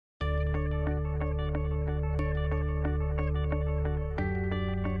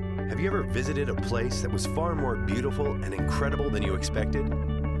Have you ever visited a place that was far more beautiful and incredible than you expected?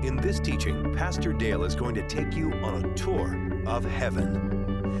 In this teaching, Pastor Dale is going to take you on a tour of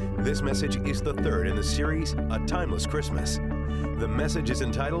heaven. This message is the third in the series, A Timeless Christmas. The message is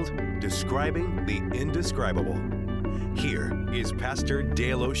entitled, Describing the Indescribable. Here is Pastor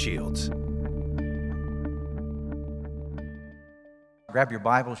Dale O'Shields. Grab your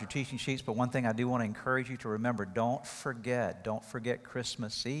Bibles, your teaching sheets, but one thing I do want to encourage you to remember, don't forget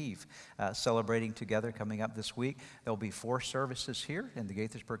Christmas Eve, celebrating together coming up this week. There will be 4 services here in the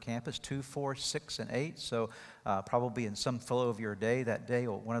Gaithersburg campus, 2, 4, 6, and 8, so probably in some flow of your day that day,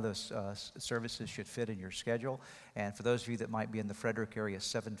 or one of those services should fit in your schedule. And for those of you that might be in the Frederick area,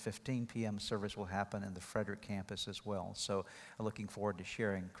 7:15 p.m. service will happen in the Frederick campus as well. So looking forward to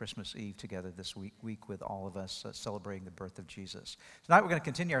sharing Christmas Eve together this week with all of us celebrating the birth of Jesus. Tonight we're going to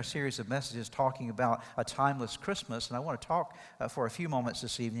continue our series of messages talking about a timeless Christmas, and I want to talk for a few moments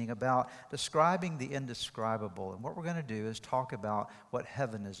this evening about describing the indescribable. And what we're going to do is talk about what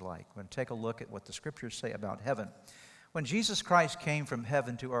heaven is like. We're going to take a look at what the scriptures say about heaven. When Jesus Christ came from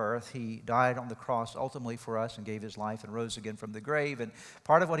heaven to earth, he died on the cross ultimately for us and gave his life and rose again from the grave. And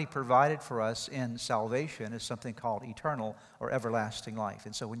part of what he provided for us in salvation is something called eternal or everlasting life.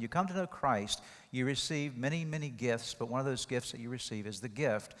 And so when you come to know Christ, you receive many, many gifts, but one of those gifts that you receive is the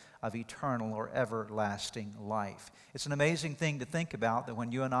gift of eternal or everlasting life. It's an amazing thing to think about that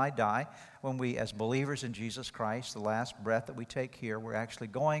when you and I die, when we, as believers in Jesus Christ, the last breath that we take here, we're actually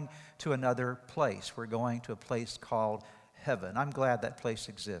going to another place. We're going to a place called heaven. I'm glad that place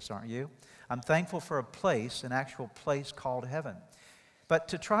exists, aren't you? I'm thankful for a place, an actual place called heaven. But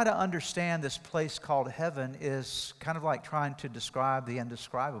to try to understand this place called heaven is kind of like trying to describe the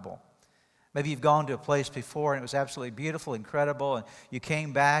indescribable. Maybe you've gone to a place before and it was absolutely beautiful, incredible, and you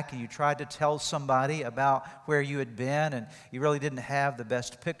came back and you tried to tell somebody about where you had been, and you really didn't have the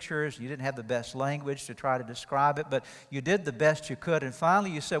best pictures, you didn't have the best language to try to describe it, but you did the best you could, and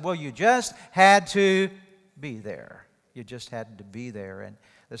finally you said, well, you just had to be there. You just had to be there. And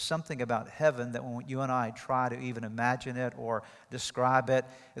there's something about heaven that when you and I try to even imagine it or describe it,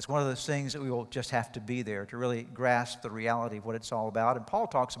 it's one of those things that we will just have to be there to really grasp the reality of what it's all about. And Paul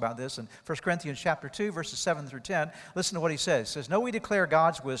talks about this in 1 Corinthians chapter 2, verses 7 through 10. Listen to what he says. He says, "No, we declare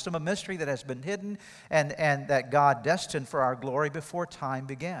God's wisdom, a mystery that has been hidden and that God destined for our glory before time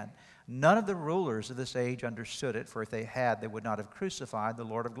began. None of the rulers of this age understood it, for if they had, they would not have crucified the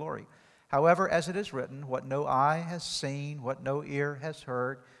Lord of glory. However, as it is written, what no eye has seen, what no ear has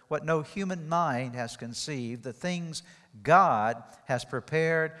heard, what no human mind has conceived, the things God has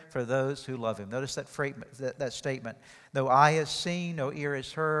prepared for those who love him." Notice that statement. No eye has seen, no ear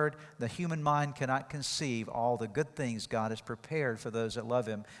has heard, the human mind cannot conceive all the good things God has prepared for those that love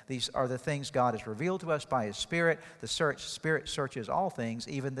him. These are the things God has revealed to us by his Spirit. The Spirit searches all things,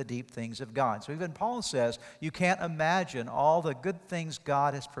 even the deep things of God. So even Paul says you can't imagine all the good things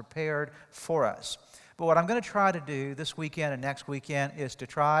God has prepared for us. But what I'm going to try to do this weekend and next weekend is to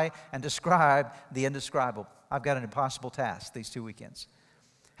try and describe the indescribable. I've got an impossible task these 2 weekends.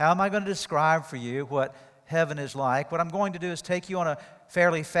 How am I going to describe for you what heaven is like? What I'm going to do is take you on a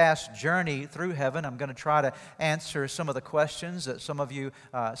fairly fast journey through heaven. I'm going to try to answer some of the questions that some of you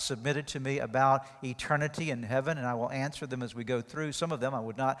submitted to me about eternity in heaven, and I will answer them as we go through. Some of them I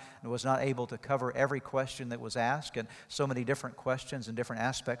was not able to cover every question that was asked, and so many different questions and different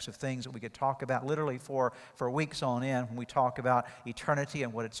aspects of things that we could talk about literally for weeks on end when we talk about eternity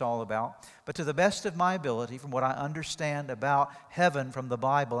and what it's all about. But to the best of my ability, from what I understand about heaven from the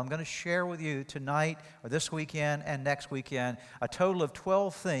Bible, I'm going to share with you tonight or this weekend and next weekend a total of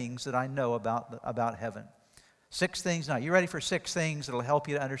 12 things that I know about heaven. 6 things now. You ready for 6 things that will help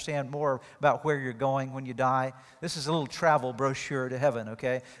you to understand more about where you're going when you die? This is a little travel brochure to heaven,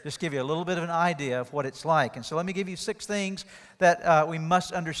 okay? Just give you a little bit of an idea of what it's like. And so let me give you 6 things that we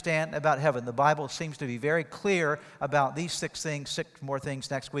must understand about heaven. The Bible seems to be very clear about these 6 things, 6 more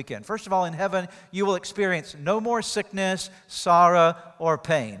things next weekend. First of all, in heaven, you will experience no more sickness, sorrow, or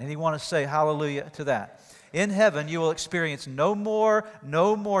pain. And you want to say hallelujah to that. In heaven, you will experience no more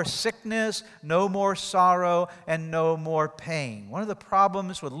sickness, no more sorrow, and no more pain. One of the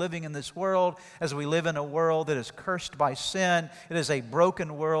problems with living in this world, as we live in a world that is cursed by sin, it is a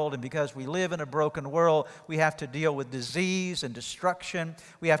broken world, and because we live in a broken world, we have to deal with disease and destruction.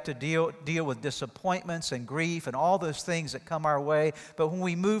 We have to deal with disappointments and grief and all those things that come our way. But when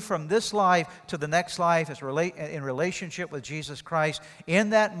we move from this life to the next life in relationship with Jesus Christ, in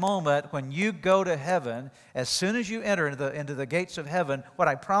that moment when you go to heaven, as soon as you enter into the gates of heaven, what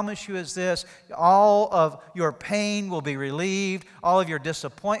I promise you is this: all of your pain will be relieved, all of your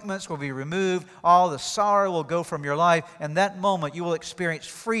disappointments will be removed, all the sorrow will go from your life, and that moment you will experience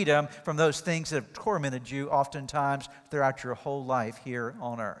freedom from those things that have tormented you oftentimes throughout your whole life here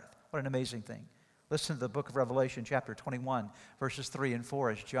on earth. What an amazing thing. Listen to the book of Revelation, chapter 21, verses 3 and 4,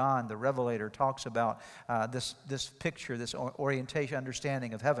 as John, the Revelator, talks about this picture, this orientation,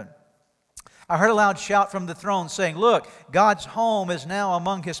 understanding of heaven. I heard a loud shout from the throne saying, "Look, God's home is now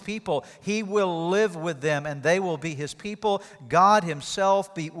among His people. He will live with them, and they will be His people. God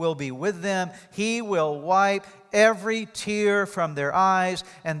Himself will be with them. He will wipe every tear from their eyes,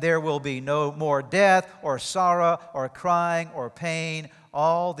 and there will be no more death or sorrow or crying or pain.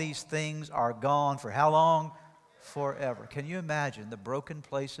 All these things are gone." For how long? Forever. Can you imagine the broken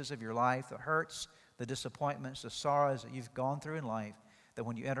places of your life, the hurts, the disappointments, the sorrows that you've gone through in life, that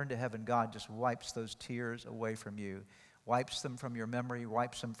when you enter into heaven, God just wipes those tears away from you, wipes them from your memory,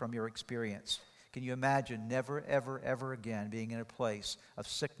 wipes them from your experience. Can you imagine never, ever, ever again being in a place of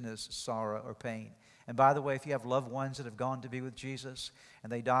sickness, sorrow, or pain? And by the way, if you have loved ones that have gone to be with Jesus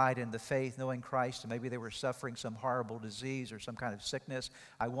and they died in the faith, knowing Christ, and maybe they were suffering some horrible disease or some kind of sickness,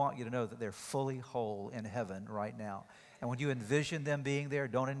 I want you to know that they're fully whole in heaven right now. And when you envision them being there,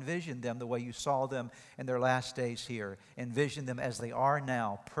 don't envision them the way you saw them in their last days here. Envision them as they are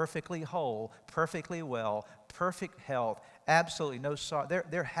now, perfectly whole, perfectly well, perfect health, absolutely no sorrow.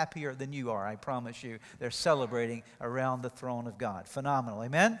 They're happier than you are, I promise you. They're celebrating around the throne of God. Phenomenal,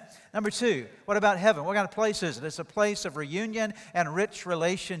 amen? Number two, what about heaven? What kind of place is it? It's a place of reunion and rich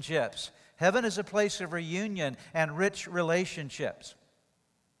relationships. Heaven is a place of reunion and rich relationships.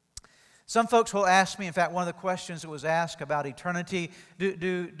 Some folks will ask me, in fact, one of the questions that was asked about eternity, do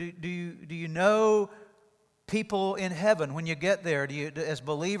you know people in heaven when you get there? As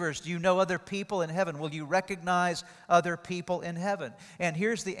believers, do you know other people in heaven? Will you recognize other people in heaven? And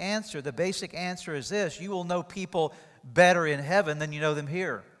here's the answer. The basic answer is this: you will know people better in heaven than you know them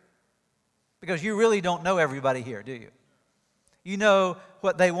here. Because you really don't know everybody here, do you? You know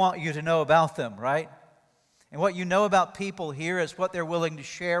what they want you to know about them, right? And what you know about people here is what they're willing to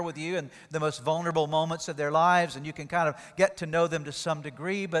share with you in the most vulnerable moments of their lives, and you can kind of get to know them to some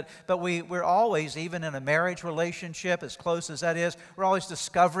degree. But we're always, even in a marriage relationship, as close as that is, we're always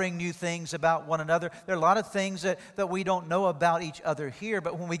discovering new things about one another. There are a lot of things that we don't know about each other here,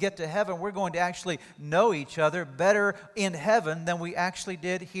 but when we get to heaven, we're going to actually know each other better in heaven than we actually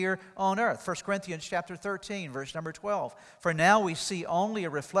did here on earth. 1 Corinthians chapter 13, verse number 12. "For now we see only a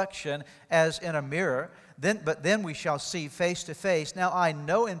reflection as in a mirror, but then we shall see face to face. Now I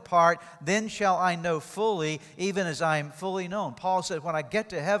know in part, then shall I know fully, even as I am fully known." Paul said, when I get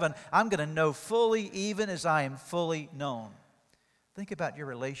to heaven, I'm going to know fully, even as I am fully known. Think about your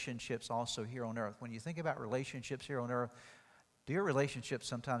relationships also here on earth. When you think about relationships here on earth, do your relationships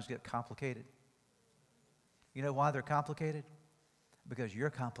sometimes get complicated? You know why they're complicated? Because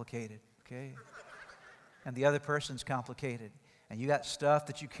you're complicated, okay? And the other person's complicated. And you got stuff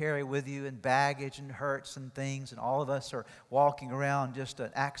that you carry with you and baggage and hurts and things, and all of us are walking around just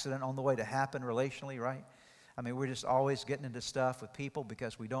an accident on the way to happen relationally, right? I mean, we're just always getting into stuff with people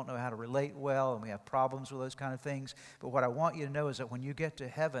because we don't know how to relate well, and we have problems with those kind of things. But what I want you to know is that when you get to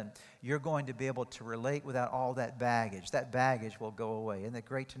heaven, you're going to be able to relate without all that baggage. That baggage will go away. Isn't it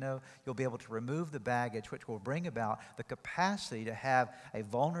great to know? You'll be able to remove the baggage, which will bring about the capacity to have a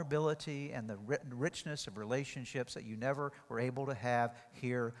vulnerability and the richness of relationships that you never were able to have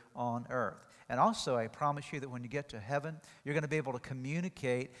here on earth. And also, I promise you that when you get to heaven, you're going to be able to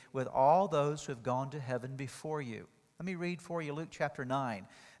communicate with all those who have gone to heaven before you. Let me read for you Luke chapter 9.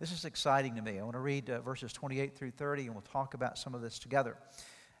 This is exciting to me. I want to read verses 28 through 30, and we'll talk about some of this together.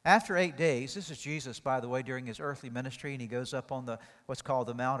 After 8 days, this is Jesus, by the way, during his earthly ministry, and he goes up on what's called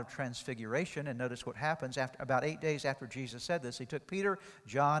the Mount of Transfiguration, and notice what happens. About 8 days after Jesus said this, he took Peter,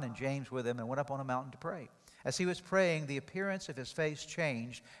 John, and James with him and went up on a mountain to pray. As he was praying, the appearance of his face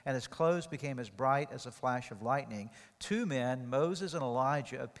changed, and his clothes became as bright as a flash of lightning. 2 men, Moses and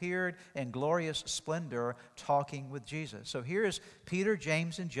Elijah, appeared in glorious splendor, talking with Jesus. So here's Peter,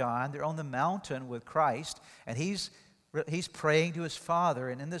 James, and John. They're on the mountain with Christ, and he's praying to his Father,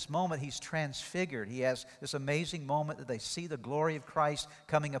 and in this moment, he's transfigured. He has this amazing moment that they see the glory of Christ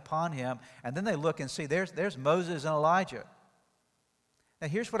coming upon him, and then they look and see there's Moses and Elijah. Now,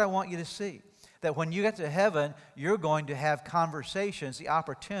 here's what I want you to see. That when you get to heaven, you're going to have conversations, the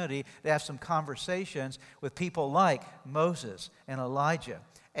opportunity to have some conversations with people like Moses and Elijah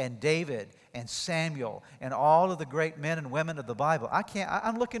and David and Samuel and all of the great men and women of the Bible.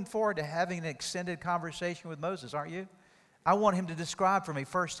 I'm looking forward to having an extended conversation with Moses, aren't you? I want him to describe for me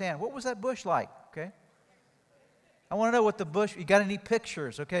firsthand, what was that bush like, okay? I want to know what the bush, you got any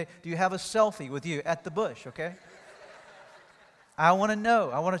pictures, okay? Do you have a selfie with you at the bush, okay? I want to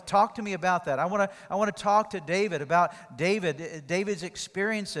know. I want to talk to me about that. I want to talk to David about David's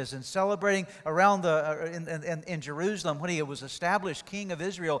experiences in celebrating around in Jerusalem when he was established king of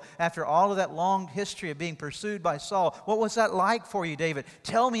Israel after all of that long history of being pursued by Saul. What was that like for you, David?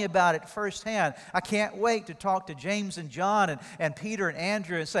 Tell me about it firsthand. I can't wait to talk to James and John and Peter and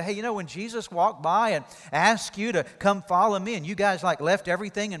Andrew and say, hey, you know, when Jesus walked by and asked you to come follow me and you guys like left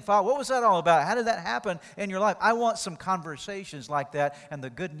everything and followed, what was that all about? How did that happen in your life? I want some conversations like that, and the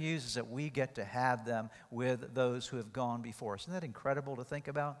good news is that we get to have them with those who have gone before us. Isn't that incredible to think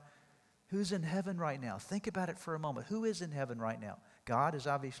about? Who's in heaven right now? Think about it for a moment. Who is in heaven right now? God is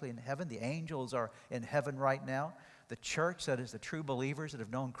obviously in heaven. The angels are in heaven right now. The church, that is the true believers that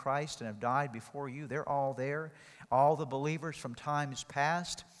have known Christ and have died before you, they're all there. All the believers from times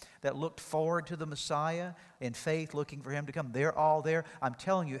past that looked forward to the Messiah in faith, looking for Him to come, they're all there. I'm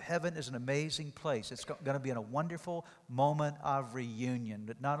telling you, heaven is an amazing place. It's going to be in a wonderful moment of reunion.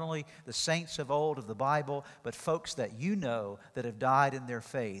 But not only the saints of old of the Bible, but folks that you know that have died in their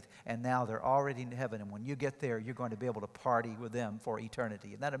faith, and now they're already in heaven. And when you get there, you're going to be able to party with them for eternity.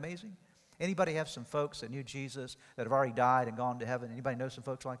 Isn't that amazing? Anybody have some folks that knew Jesus that have already died and gone to heaven? Anybody know some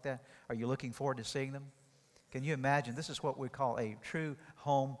folks like that? Are you looking forward to seeing them? Can you imagine? This is what we call a true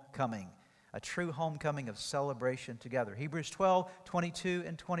homecoming. A true homecoming of celebration together. Hebrews 12, 22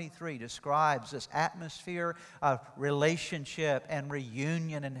 and 23 describes this atmosphere of relationship and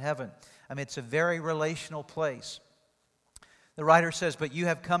reunion in heaven. I mean, it's a very relational place. The writer says, but you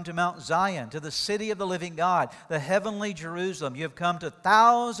have come to Mount Zion, to the city of the living God, the heavenly Jerusalem. You have come to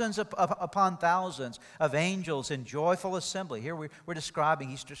thousands upon thousands of angels in joyful assembly. Here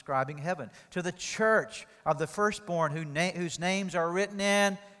he's describing heaven. To the church of the firstborn whose names are written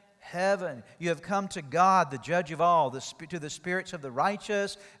in heaven. You have come to God, the judge of all, to the spirits of the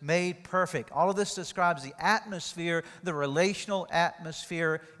righteous made perfect. All of this describes the atmosphere, the relational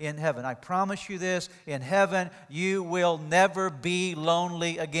atmosphere in heaven. I promise you this, in heaven you will never be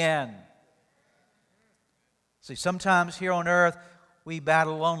lonely again. See, sometimes here on earth, we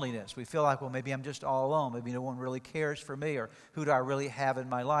battle loneliness. We feel like, well, maybe I'm just all alone. Maybe no one really cares for me, or who do I really have in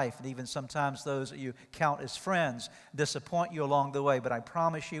my life? And even sometimes those that you count as friends disappoint you along the way. But I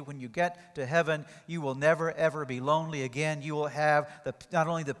promise you, when you get to heaven, you will never, ever be lonely again. You will have not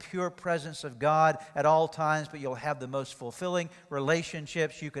only the pure presence of God at all times, but you'll have the most fulfilling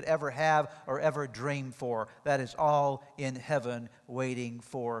relationships you could ever have or ever dream for. That is all in heaven waiting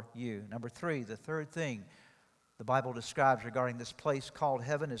for you. Number 3, the third thing the Bible describes regarding this place called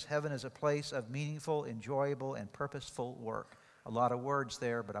heaven is a place of meaningful, enjoyable, and purposeful work. A lot of words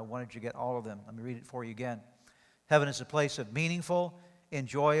there, but I wanted you to get all of them. Let me read it for you again. Heaven is a place of meaningful,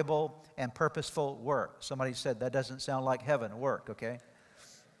 enjoyable, and purposeful work. Somebody said that doesn't sound like heaven, work, okay?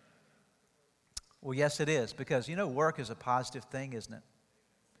 Well, yes, it is, because you know work is a positive thing, isn't it?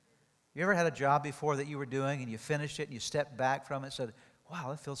 You ever had a job before that you were doing and you finished it and you stepped back from it and said,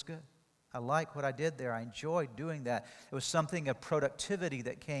 wow, that feels good. I like what I did there. I enjoyed doing that. It was something of productivity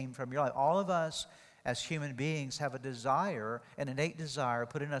that came from your life. All of us as human beings have a desire, an innate desire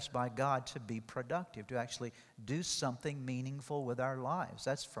put in us by God to be productive, to actually do something meaningful with our lives.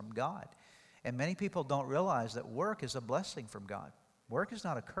 That's from God. And many people don't realize that work is a blessing from God. Work is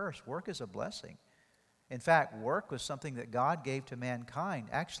not a curse. Work is a blessing. In fact, work was something that God gave to mankind,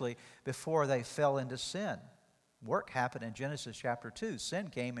 actually, before they fell into sin. Work happened in Genesis chapter 2. Sin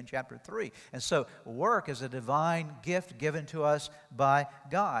came in chapter 3. And so work is a divine gift given to us by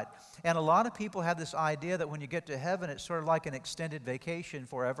God. And a lot of people have this idea that when you get to heaven, it's sort of like an extended vacation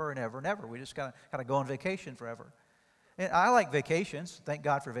forever and ever and ever. We just kind of go on vacation forever. And I like vacations. Thank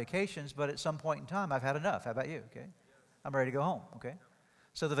God for vacations. But at some point in time, I've had enough. How about you? Okay, I'm ready to go home. Okay.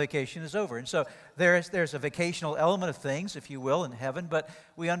 So the vacation is over. And so there's a vacational element of things, if you will, in heaven. But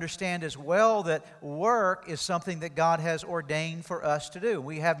we understand as well that work is something that God has ordained for us to do.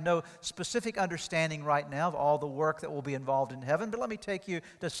 We have no specific understanding right now of all the work that will be involved in heaven. But let me take you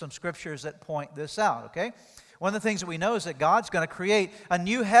to some scriptures that point this out, okay? One of the things that we know is that God's going to create a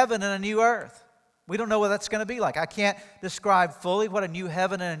new heaven and a new earth. We don't know what that's going to be like. I can't describe fully what a new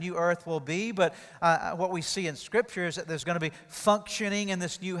heaven and a new earth will be, but what we see in Scripture is that there's going to be functioning in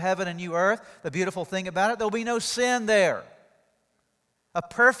this new heaven and new earth. The beautiful thing about it, there'll be no sin there. A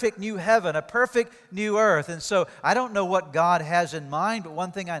perfect new heaven, a perfect new earth. And so I don't know what God has in mind, but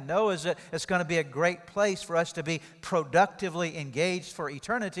one thing I know is that it's going to be a great place for us to be productively engaged for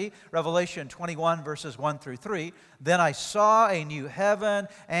eternity. Revelation 21 verses 1 through 3. Then I saw a new heaven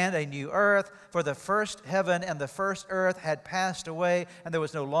and a new earth, for the first heaven and the first earth had passed away, and there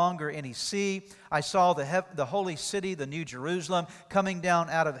was no longer any sea. I saw the holy city, the new Jerusalem, coming down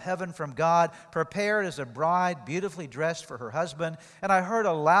out of heaven from God, prepared as a bride, beautifully dressed for her husband. And I heard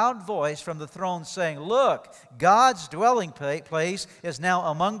a loud voice from the throne saying, Look, God's dwelling place is now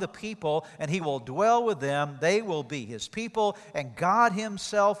among the people, and He will dwell with them. They will be His people, and God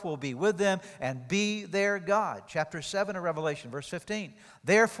Himself will be with them and be their God. Chapter 7 of Revelation, verse 15.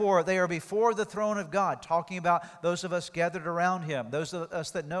 Therefore, they are before the throne of God, talking about those of us gathered around Him, those of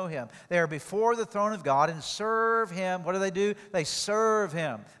us that know Him. They are before the throne of God and serve Him. What do? They serve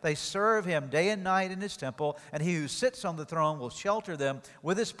Him. They serve Him day and night in His temple, and He who sits on the throne will shelter them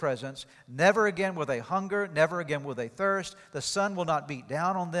with His presence. Never again will they hunger, never again will they thirst. The sun will not beat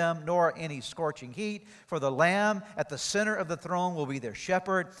down on them, nor any scorching heat. For the Lamb at the center of the throne will be their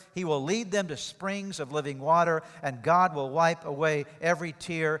shepherd. He will lead them to springs of living water, and God will wipe away every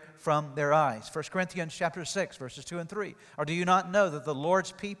tear from their eyes. 1 Corinthians chapter 6, verses 2 and 3. Or do you not know that the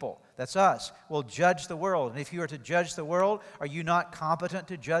Lord's people, that's us, will judge the world? And if you are to judge the world, are you not competent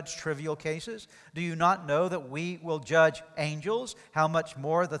to judge trivial cases? Do you not know that we will judge angels? How much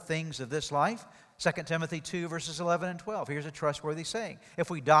more the things of this life? 2 Timothy 2, verses 11 and 12. Here's a trustworthy saying. If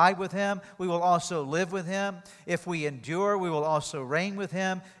we die with Him, we will also live with Him. If we endure, we will also reign with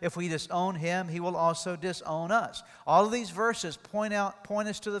Him. If we disown Him, He will also disown us. All of these verses point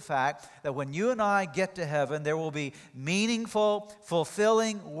us to the fact that when you and I get to heaven, there will be meaningful,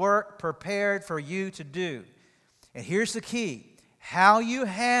 fulfilling work prepared for you to do. And here's the key. How you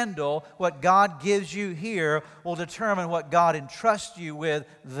handle what God gives you here will determine what God entrusts you with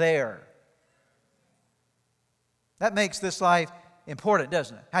there. That makes this life important,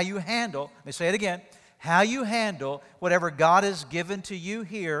 doesn't it? How you handle, let me say it again, how you handle whatever God has given to you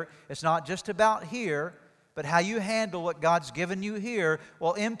here, it's not just about here, but how you handle what God's given you here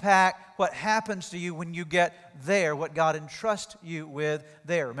will impact what happens to you when you get there, what God entrusts you with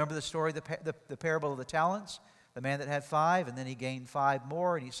there. Remember the story, the parable of the talents? The man that had 5, and then he gained 5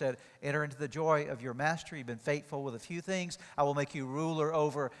 more, and he said, enter into the joy of your master. You've been faithful with a few things. I will make you ruler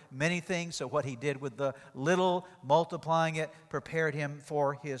over many things. So what he did with the little, multiplying it, prepared him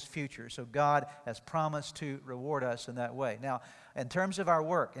for his future. So God has promised to reward us in that way. Now, in terms of our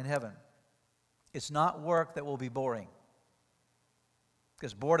work in heaven, it's not work that will be boring,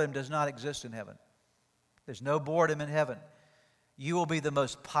 because boredom does not exist in heaven. There's no boredom in heaven. You will be the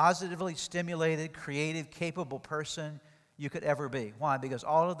most positively stimulated, creative, capable person you could ever be. Why? Because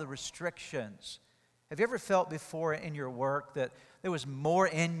all of the restrictions. Have you ever felt before in your work that there was more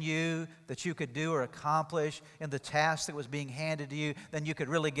in you that you could do or accomplish in the task that was being handed to you than you could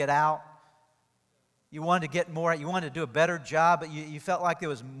really get out? You wanted to get more, you wanted to do a better job, but you felt like there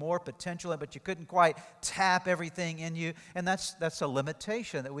was more potential, but you couldn't quite tap everything in you. And that's a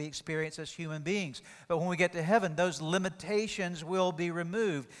limitation that we experience as human beings. But when we get to heaven, those limitations will be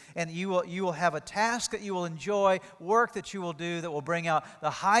removed. And you will have a task that you will enjoy, work that you will do that will bring out the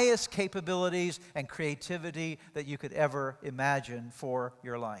highest capabilities and creativity that you could ever imagine for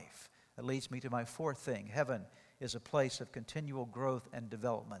your life. That leads me to my fourth thing. Heaven is a place of continual growth and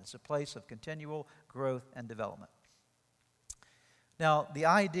development. It's a place of continual growth and development. Now, the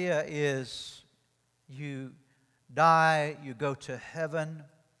idea is you die, you go to heaven,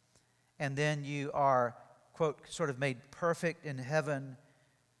 and then you are, quote, sort of made perfect in heaven.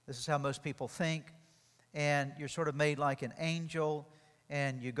 This is how most people think. And you're sort of made like an angel,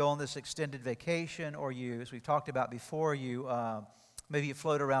 and you go on this extended vacation, or you, as we've talked about before, maybe you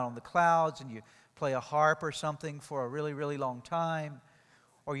float around on the clouds and you play a harp or something for a really, really long time,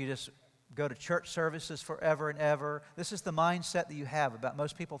 or you just go to church services forever and ever. This is the mindset that you have about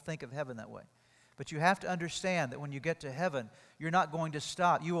most people think of heaven that way. But you have to understand that when you get to heaven, you're not going to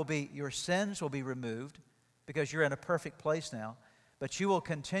stop. Your sins will be removed because you're in a perfect place now, but you will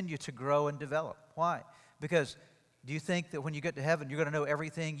continue to grow and develop. Why? Because do you think that when you get to heaven, you're going to know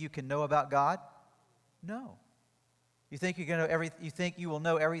everything you can know about God? No. You think you're going to you think you will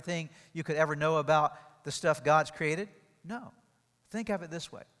know everything you could ever know about the stuff God's created? No. Think of it this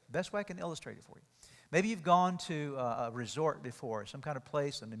way. Best way I can illustrate it for you. Maybe you've gone to a resort before, some kind of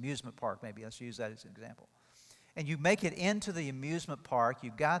place, an amusement park maybe. Let's use that as an example. And you make it into the amusement park,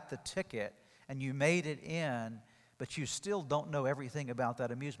 you got the ticket, and you made it in, but you still don't know everything about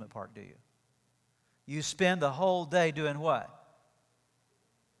that amusement park, do you? You spend the whole day doing what?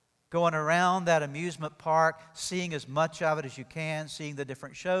 Going around that amusement park, seeing as much of it as you can, seeing the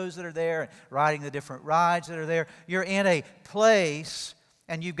different shows that are there, and riding the different rides that are there. You're in a place,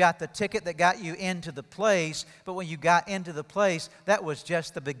 and you've got the ticket that got you into the place, but when you got into the place, that was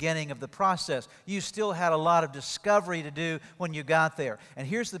just the beginning of the process. You still had a lot of discovery to do when you got there. And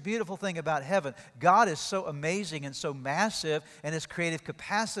here's the beautiful thing about heaven. God is so amazing and so massive, and His creative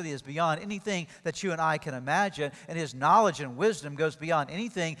capacity is beyond anything that you and I can imagine, and His knowledge and wisdom goes beyond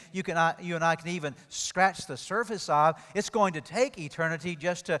anything you and I can even scratch the surface of. It's going to take eternity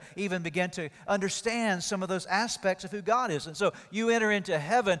just to even begin to understand some of those aspects of who God is. And so you enter into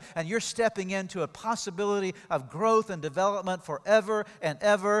heaven, and you're stepping into a possibility of growth and development forever and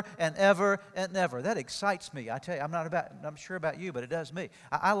ever and ever and ever. That excites me. I tell you, I'm sure about you, but it does me.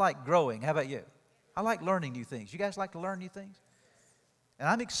 I like growing. How about you? I like learning new things. You guys like to learn new things? And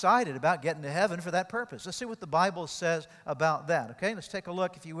I'm excited about getting to heaven for that purpose. Let's see what the Bible says about that, okay? Let's take a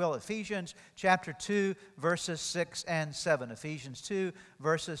look, if you will, Ephesians chapter 2, verses 6 and 7. Ephesians 2,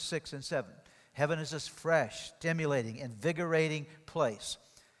 verses 6 and 7. Heaven is this fresh, stimulating, invigorating place.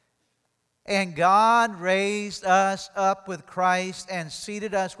 And God raised us up with Christ and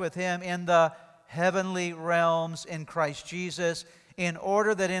seated us with Him in the heavenly realms in Christ Jesus, in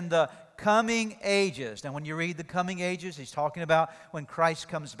order that in the coming ages. Now, when you read the coming ages, he's talking about when Christ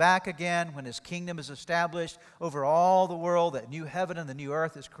comes back again, when His kingdom is established over all the world, that new heaven and the new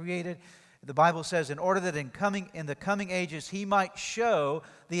earth is created. The Bible says, in order that in the coming ages He might show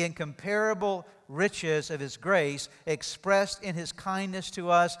the incomparable riches of His grace expressed in His kindness to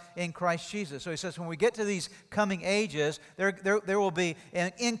us in Christ Jesus. So he says, when we get to these coming ages, there will be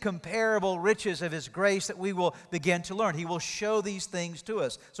an incomparable riches of His grace that we will begin to learn. He will show these things to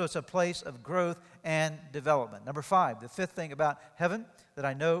us. So it's a place of growth and development. Number 5, the fifth thing about heaven that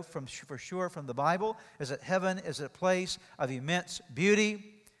I know for sure from the Bible is that heaven is a place of immense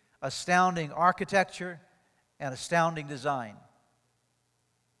beauty, astounding architecture, and astounding design.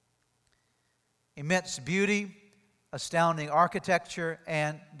 Immense beauty, astounding architecture,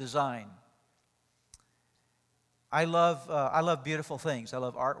 and design. I love beautiful things. I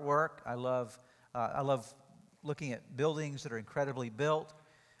love artwork. I love looking at buildings that are incredibly built.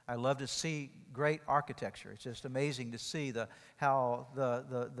 I love to see great architecture. It's just amazing to see how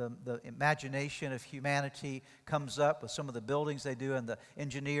the imagination of humanity comes up with some of the buildings they do, and the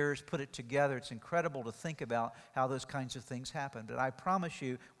engineers put it together. It's incredible to think about how those kinds of things happen. But I promise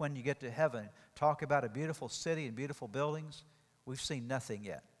you, when you get to heaven, talk about a beautiful city and beautiful buildings, we've seen nothing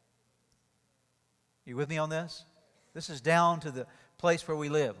yet. You with me on this? This is down to the place where we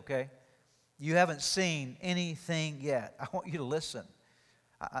live, okay? You haven't seen anything yet. I want you to listen.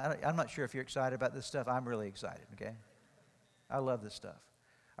 I'm not sure if you're excited about this stuff. I'm really excited, okay? I love this stuff.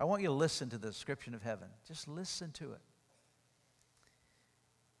 I want you to listen to the description of heaven. Just listen to it.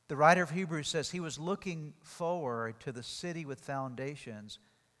 The writer of Hebrews says he was looking forward to the city with foundations.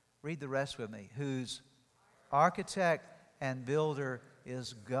 Read the rest with me. Whose architect and builder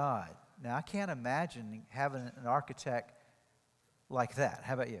is God. Now, I can't imagine having an architect like that.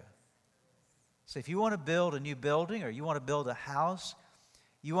 How about you? So if you want to build a new building or you want to build a house,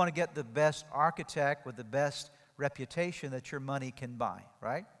 you want to get the best architect with the best reputation that your money can buy,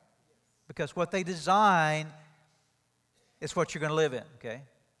 right? Because what they design is what you're going to live in, okay?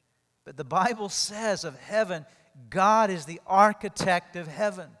 But the Bible says of heaven, God is the architect of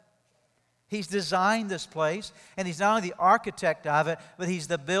heaven. He's designed this place, and He's not only the architect of it, but He's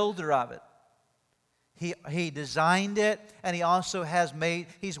the builder of it. He designed it, and He also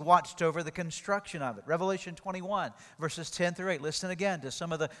He's watched over the construction of it. Revelation 21, verses 10 through 8. Listen again to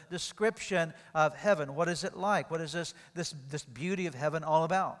some of the description of heaven. What is it like? What is this beauty of heaven all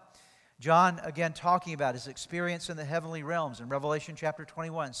about? John, again, talking about his experience in the heavenly realms in Revelation chapter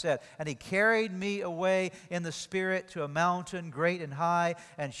 21, said, "And He carried me away in the Spirit to a mountain great and high,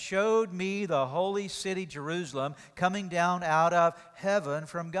 and showed me the holy city Jerusalem coming down out of heaven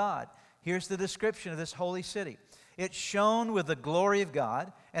from God." Here's the description of this holy city. It shone with the glory of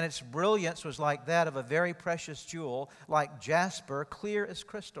God, and its brilliance was like that of a very precious jewel, like jasper, clear as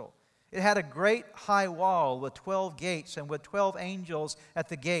crystal. It had a great high wall with 12 gates, and with 12 angels at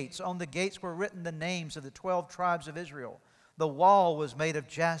the gates. On the gates were written the names of the 12 tribes of Israel. The wall was made of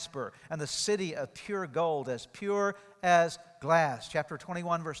jasper, and the city of pure gold, as pure as glass. Chapter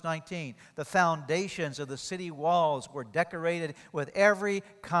 21, verse 19. The foundations of the city walls were decorated with every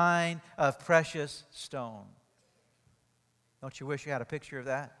kind of precious stone. Don't you wish you had a picture of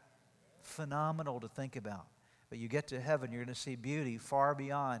that? Phenomenal to think about. But you get to heaven, you're going to see beauty far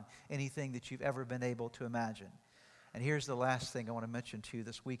beyond anything that you've ever been able to imagine. And here's the last thing I want to mention to you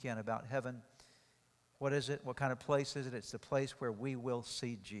this weekend about heaven. What is it? What kind of place is it? It's the place where we will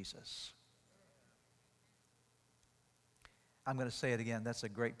see Jesus. I'm going to say it again. That's a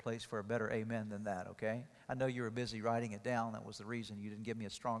great place for a better amen than that, okay? I know you were busy writing it down. That was the reason you didn't give me a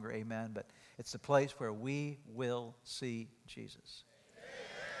stronger amen. But it's the place where we will see Jesus.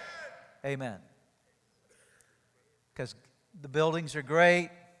 Amen. Because the buildings are great.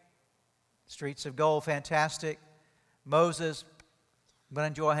 Streets of gold, fantastic. Moses, I'm going to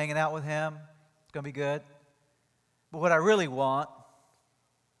enjoy hanging out with him. It's going to be good. But what I really want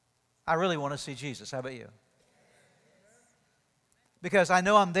to see Jesus. How about you? Because I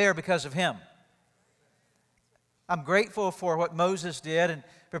know I'm there because of him. I'm grateful for what Moses did and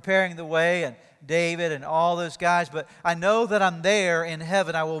preparing the way, and David and all those guys, but I know that I'm there in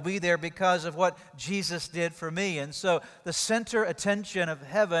heaven. I will be there because of what Jesus did for me. And so the center attention of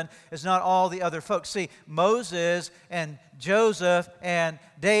heaven is not all the other folks. See, Moses and Joseph and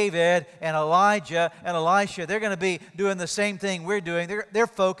David and Elijah and Elisha, they're going to be doing the same thing we're doing. Their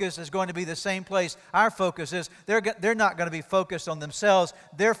focus is going to be the same place our focus is. They're not going to be focused on themselves.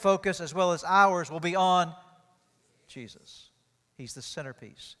 Their focus, as well as ours, will be on Jesus. He's the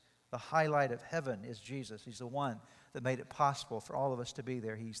centerpiece. The highlight of heaven is Jesus. He's the one that made it possible for all of us to be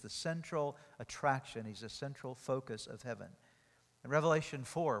there. He's the central attraction. He's the central focus of heaven. In Revelation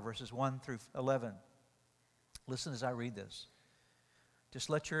 4, verses 1 through 11, listen as I read this. Just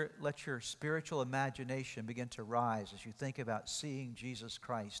let your spiritual imagination begin to rise as you think about seeing Jesus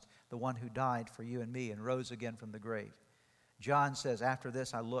Christ, the one who died for you and me and rose again from the grave. John says, after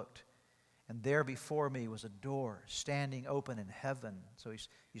this I looked, and there before me was a door standing open in heaven. So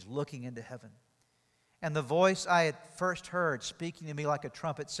he's looking into heaven. And the voice I had first heard speaking to me like a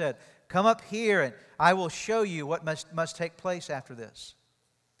trumpet said, "Come up here and I will show you what must take place after this."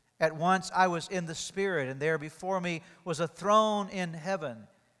 At once I was in the Spirit, and there before me was a throne in heaven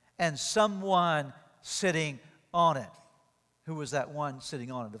and someone sitting on it. Who was that one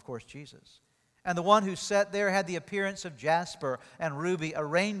sitting on it? Of course, Jesus. And the one who sat there had the appearance of jasper and ruby. A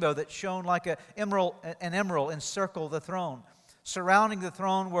rainbow that shone like an emerald encircled the throne. Surrounding the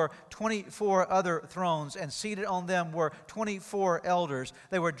throne were 24 other thrones, and seated on them were 24 elders.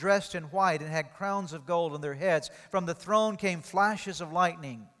 They were dressed in white and had crowns of gold on their heads. From the throne came flashes of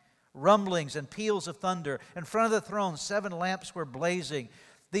lightning, rumblings and peals of thunder. In front of the throne, 7 lamps were blazing.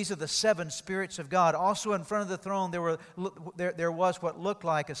 These are the 7 spirits of God. Also in front of the throne there was what looked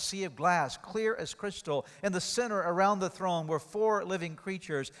like a sea of glass, clear as crystal. In the center around the throne were 4 living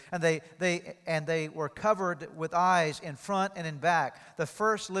creatures, and they were covered with eyes in front and in back. The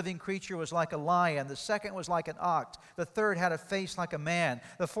first living creature was like a lion. The second was like an ox. The third had a face like a man.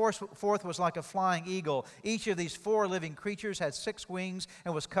 The fourth was like a flying eagle. Each of these 4 living creatures had 6 wings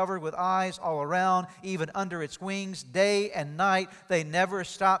and was covered with eyes all around, even under its wings. Day and night they never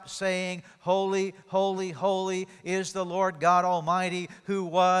stopped saying, "Holy, holy, holy is the Lord God Almighty, who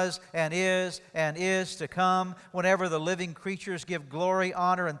was and is to come." Whenever the living creatures give glory,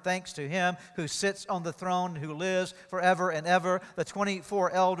 honor, and thanks to Him who sits on the throne, who lives forever and ever, the 24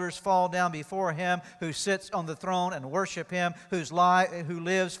 elders fall down before Him who sits on the throne and worship Him who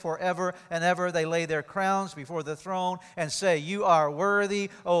lives forever and ever. They lay their crowns before the throne and say, "You are worthy,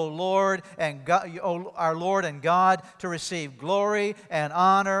 O Lord and God, our Lord and God, to receive glory and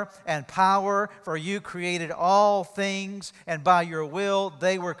honor and power, for you created all things, and by your will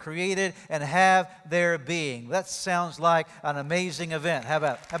they were created and have their being." That sounds like an amazing event. How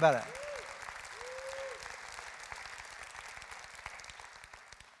about it?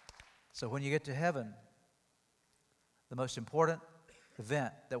 So when you get to heaven, the most important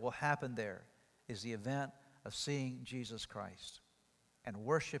event that will happen there is the event of seeing Jesus Christ and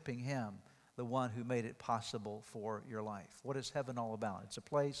worshiping Him, the one who made it possible for your life. What is heaven all about? It's a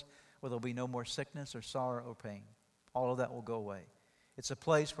place where there'll be no more sickness or sorrow or pain. All of that will go away. It's a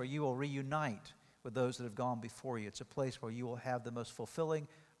place where you will reunite with those that have gone before you. It's a place where you will have the most fulfilling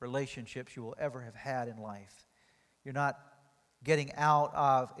relationships you will ever have had in life. You're not getting out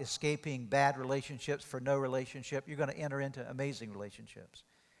of escaping bad relationships for no relationship. You're going to enter into amazing relationships.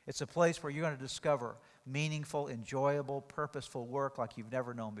 It's a place where you're going to discover meaningful, enjoyable, purposeful work like you've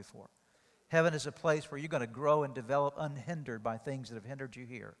never known before. Heaven is a place where you're going to grow and develop unhindered by things that have hindered you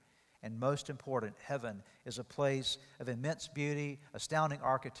here. And most important, heaven is a place of immense beauty, astounding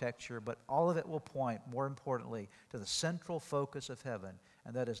architecture, but all of it will point, more importantly, to the central focus of heaven,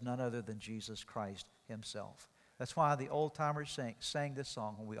 and that is none other than Jesus Christ Himself. That's why the old-timers sang this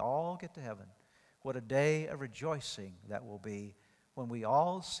song, "When we all get to heaven, what a day of rejoicing that will be. When we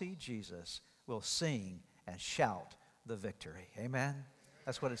all see Jesus, we'll sing and shout the victory." Amen?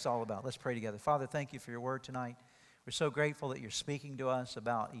 That's what it's all about. Let's pray together. Father, thank you for your word tonight. We're so grateful that you're speaking to us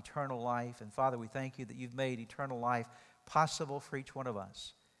about eternal life. And Father, we thank you that you've made eternal life possible for each one of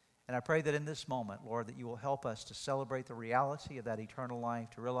us. And I pray that in this moment, Lord, that you will help us to celebrate the reality of that eternal life,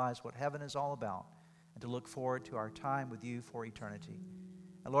 to realize what heaven is all about, and to look forward to our time with you for eternity.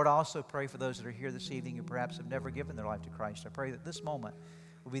 And Lord, I also pray for those that are here this evening who perhaps have never given their life to Christ. I pray that this moment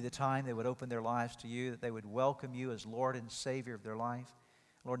will be the time they would open their lives to you, that they would welcome you as Lord and Savior of their life.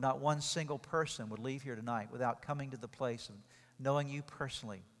 Lord, not one single person would leave here tonight without coming to the place of knowing you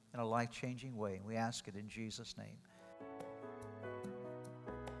personally in a life-changing way. And we ask it in Jesus' name.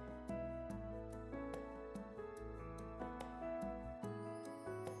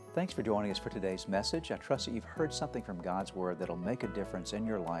 Thanks for joining us for today's message. I trust that you've heard something from God's Word that'll make a difference in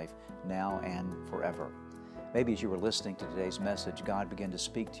your life now and forever. Maybe as you were listening to today's message, God began to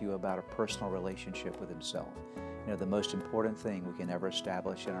speak to you about a personal relationship with Himself. You know, the most important thing we can ever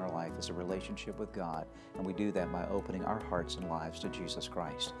establish in our life is a relationship with God, and we do that by opening our hearts and lives to Jesus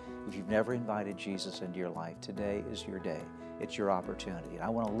Christ. If you've never invited Jesus into your life, today is your day. It's your opportunity. And I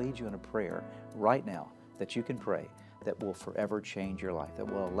want to lead you in a prayer right now that you can pray that will forever change your life, that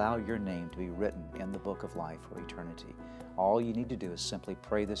will allow your name to be written in the book of life for eternity. All you need to do is simply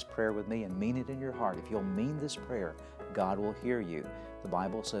pray this prayer with me and mean it in your heart. If you'll mean this prayer, God will hear you. The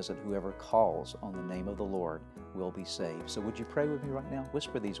Bible says that whoever calls on the name of the Lord will be saved. So would you pray with me right now?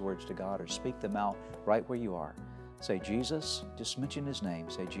 Whisper these words to God or speak them out right where you are. Say, Jesus, just mention His name.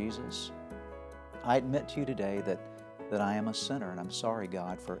 Say, Jesus, I admit to you today that I am a sinner, and I'm sorry,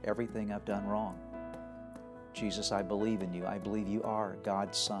 God, for everything I've done wrong. Jesus, I believe in you. I believe you are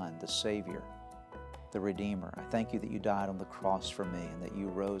God's Son, the Savior, the Redeemer. I thank you that you died on the cross for me and that you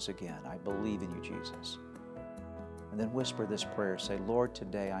rose again. I believe in you, Jesus. And then whisper this prayer. Say, Lord,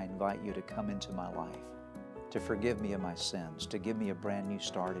 today I invite you to come into my life, to forgive me of my sins, to give me a brand new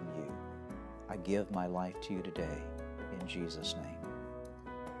start in you. I give my life to you today in Jesus' name.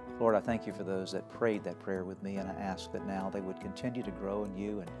 Lord, I thank you for those that prayed that prayer with me, and I ask that now they would continue to grow in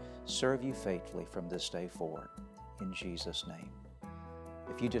you and serve you faithfully from this day forward. In Jesus' name.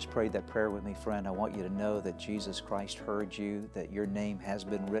 If you just prayed that prayer with me, friend, I want you to know that Jesus Christ heard you, that your name has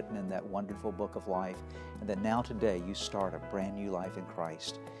been written in that wonderful book of life, and that now today you start a brand new life in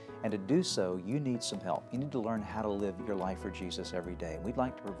Christ. And to do so, you need some help. You need to learn how to live your life for Jesus every day. And we'd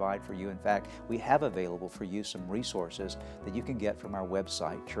like to provide for you. In fact, we have available for you some resources that you can get from our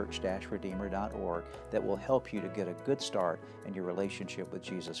website, church-redeemer.org, that will help you to get a good start in your relationship with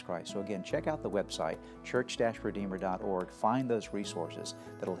Jesus Christ. So again, check out the website, church-redeemer.org. Find those resources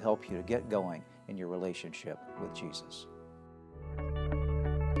that will help you to get going in your relationship with Jesus.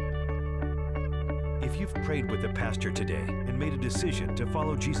 If you've prayed with the pastor today and made a decision to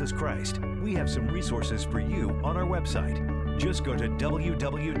follow Jesus Christ, we have some resources for you on our website. Just go to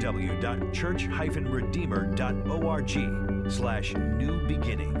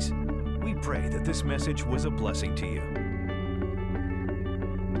www.church-redeemer.org/newbeginnings. We pray that this message was a blessing to you.